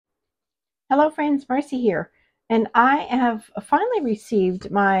Hello friends, Marcy here, and I have finally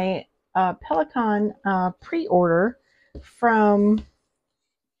received my Pelikan pre-order from,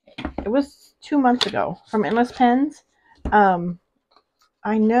 it was 2 months ago, from Endless Pens. Um,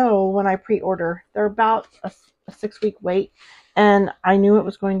 I know when I pre-order, they're about a 6-week wait, and I knew it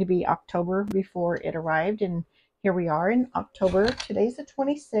was going to be October before it arrived, and here we are in October. Today's the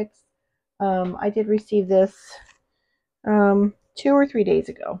 26th. I did receive this 2 or 3 days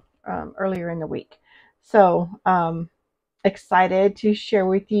ago, earlier in the week. So excited to share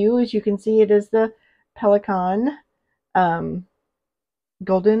with you. As you can see, it is the Pelikan um,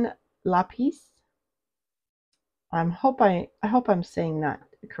 Golden Lapis. I hope I'm saying that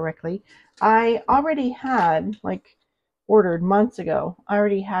correctly. I already had ordered months ago. I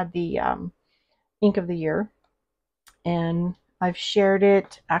already had the ink of the year, and I've shared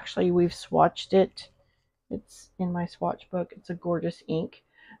it. Actually, we've swatched it. It's in my swatch book. It's a gorgeous ink.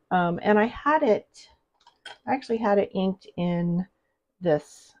 And I actually had it inked in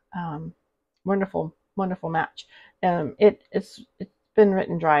this wonderful match. It's been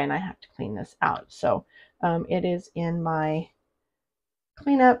written dry, and I have to clean this out. So it is in my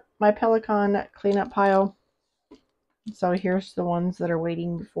Pelikan cleanup pile. So here's the ones that are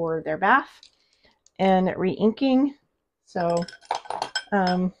waiting for their bath and re-inking. So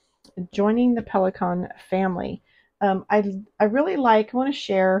joining the Pelikan family. I really I want to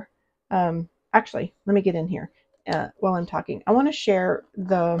share, actually, let me get in here while I'm talking. I want to share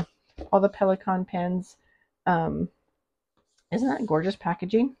all the Pelikan pens. Isn't that gorgeous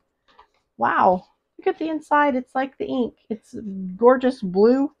packaging? Wow, look at the inside. It's like the ink. It's gorgeous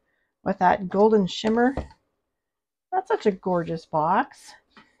blue with that golden shimmer. That's such a gorgeous box.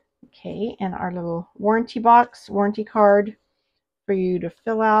 Okay, and our little warranty box, warranty card for you to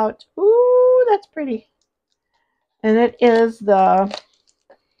fill out. Ooh, that's pretty. And it is the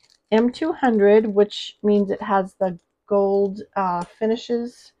M200, which means it has the gold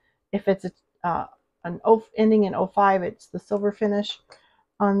finishes. If it's an ending in 05, it's the silver finish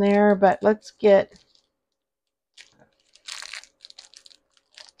on there. But let's get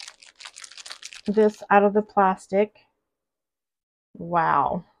this out of the plastic.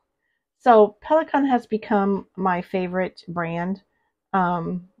 Wow. So Pelikan has become my favorite brand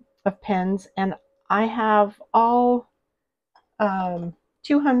of pens, and I have all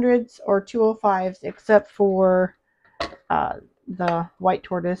 200s or 205s except for the white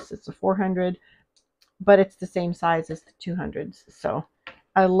tortoise. It's a 400, but it's the same size as the 200s. So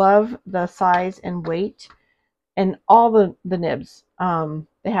I love the size and weight and all the nibs.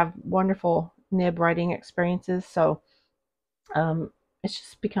 They have wonderful nib writing experiences. So it's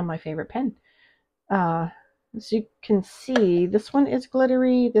just become my favorite pen. As you can see, this one is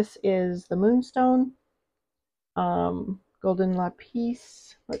glittery. This is the Moonstone Golden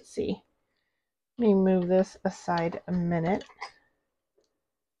Lapis. Let's see. Let me move this aside a minute.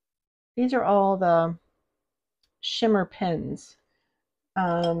 These are all the shimmer pens.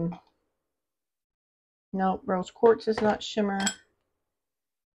 No, Rose Quartz is not shimmer.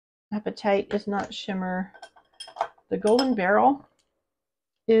 Apatite is not shimmer. The Golden Barrel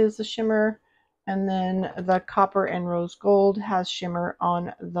is a shimmer. And then the Copper and Rose Gold has shimmer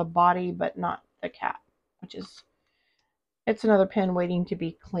on the body, but not the cap, which is, it's another pen waiting to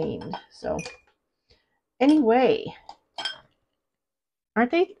be cleaned. So anyway,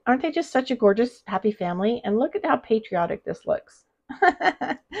 aren't they just such a gorgeous, happy family? And look at how patriotic this looks.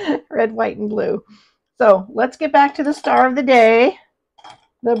 Red, white, and blue. So let's get back to the star of the day,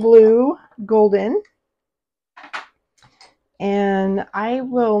 the blue golden. And I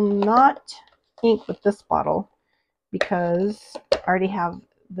will not ink with this bottle because I already have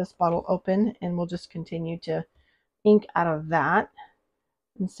this bottle open, and we'll just continue to ink out of that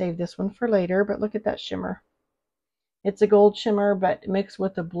and save this one for later. But look at that shimmer. It's a gold shimmer, but mixed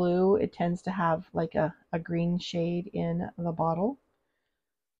with the blue, it tends to have like a green shade in the bottle.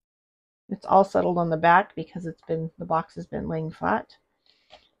 It's all settled on the back because the box has been laying flat.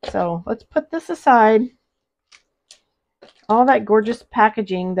 So let's put this aside. All that gorgeous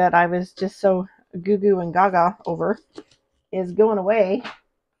packaging that I was just so goo and gaga over is going away.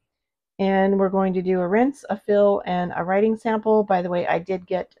 And we're going to do a rinse, a fill, and a writing sample. By the way, I did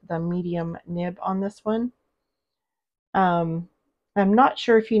get the medium nib on this one. I'm not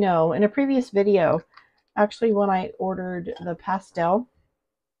sure if you know, in a previous video, actually when I ordered the pastel,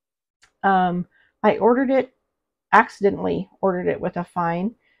 I accidentally ordered it with a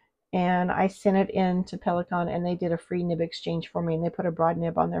fine, and I sent it in to Pelikan, and they did a free nib exchange for me, and they put a broad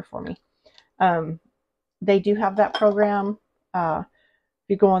nib on there for me. They do have that program.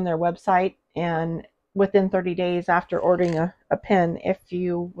 You go on their website, and within 30 days after ordering a a pen if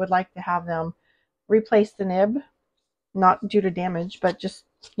you would like to have them replace the nib, not due to damage, but just,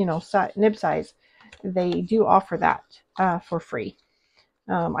 you know, nib size. They do offer that for free.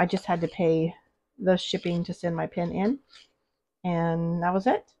 I just had to pay the shipping to send my pen in, and that was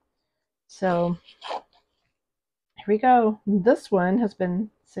it. So here we go. This one has been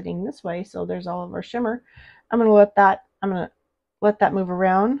sitting this way, so there's all of our shimmer. I'm gonna let that move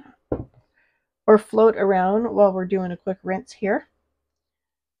around or float around while we're doing a quick rinse here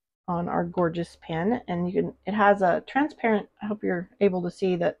on our gorgeous pen. And it has a transparent, I hope you're able to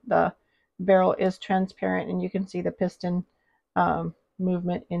see that the barrel is transparent, and you can see the piston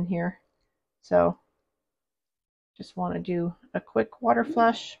movement in here. So just want to do a quick water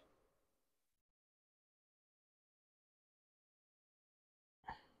flush.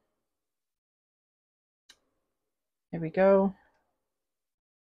 There we go.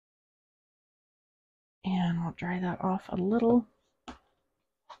 And I'll dry that off a little.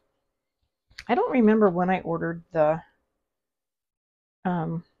 I don't remember when I ordered the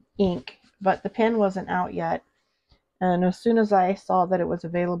ink, but the pen wasn't out yet. And as soon as I saw that it was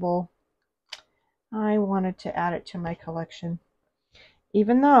available, I wanted to add it to my collection.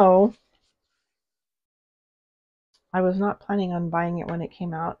 Even though I was not planning on buying it when it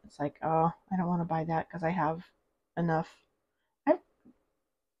came out. It's like, oh, I don't want to buy that because I have enough.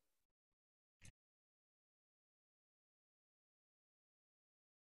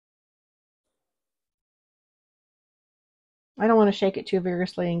 I don't want to shake it too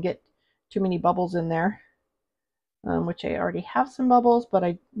vigorously and get too many bubbles in there, which I already have some bubbles, but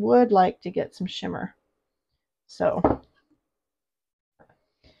I would like to get some shimmer. So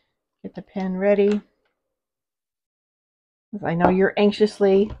get the pen ready. I know you're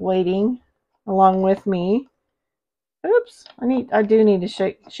anxiously waiting along with me. Oops, I do need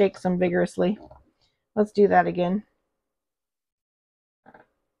to shake some vigorously. Let's do that again.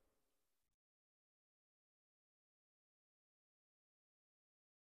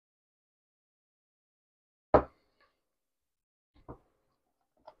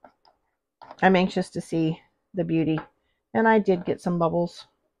 I'm anxious to see the beauty. And I did get some bubbles.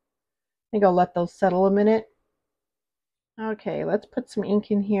 I think I'll let those settle a minute. Okay, let's put some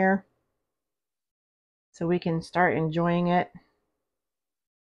ink in here so we can start enjoying it.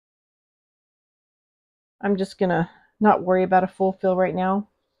 I'm just gonna not worry about a full fill right now.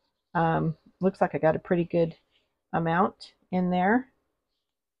 Looks like I got a pretty good amount in there.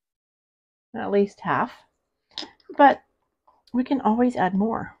 At least half. But we can always add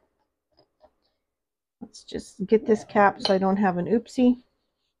more. Let's just get this cap so I don't have an oopsie.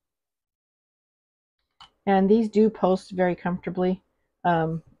 And these do post very comfortably.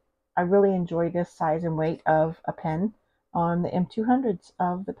 I really enjoy this size and weight of a pen on the M200s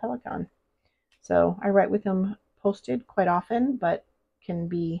of the Pelikan. So I write with them posted quite often, but can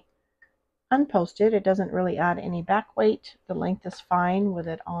be unposted. It doesn't really add any back weight. The length is fine with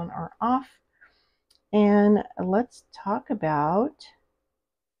it on or off. And let's talk about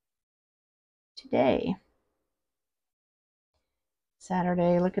today.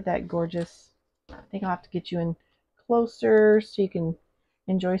 Saturday. Look at that gorgeous. I think I'll have to get you in closer so you can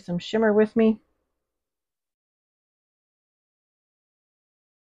enjoy some shimmer with me.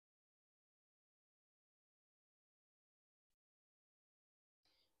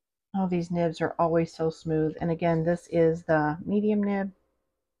 Oh, these nibs are always so smooth. And again, this is the medium nib.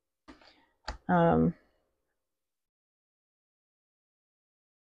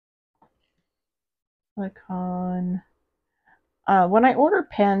 Pelikan. When I order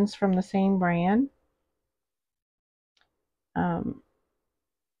pens from the same brand,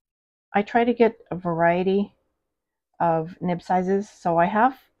 I try to get a variety of nib sizes. So I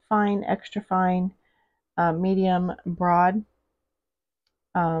have fine, extra fine, medium, broad.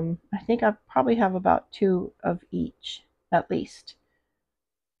 I think I probably have about 2 of each, at least.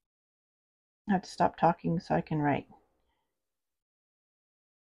 I have to stop talking so I can write.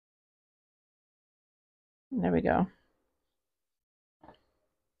 There we go.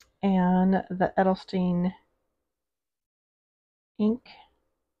 And the Edelstein ink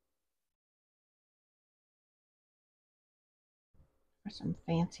for some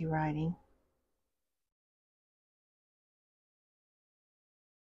fancy writing.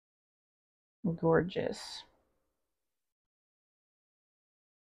 Gorgeous.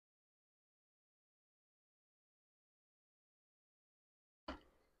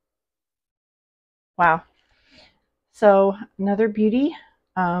 Wow. So another beauty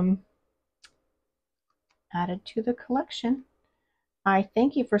added to the collection. I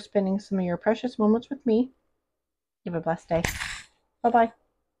thank you for spending some of your precious moments with me. You have a blessed day. Bye-bye.